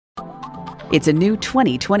It's a new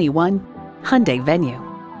 2021 Hyundai Venue.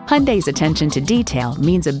 Hyundai's attention to detail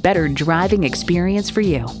means a better driving experience for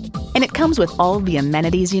you. And it comes with all the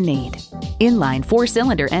amenities you need. Inline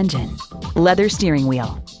 4-cylinder engine, leather steering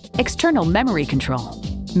wheel, external memory control,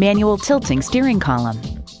 manual tilting steering column,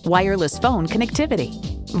 wireless phone connectivity,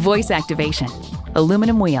 voice activation,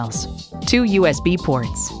 aluminum wheels, 2 USB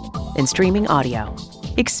ports, and streaming audio.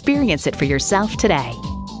 Experience it for yourself today.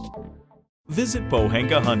 Visit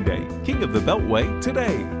Pohanka Hyundai, King of the Beltway,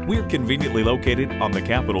 today. We're conveniently located on the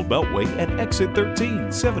Capitol Beltway at Exit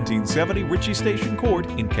 13, 1770 Ritchie Station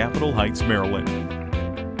Court in Capitol Heights, Maryland.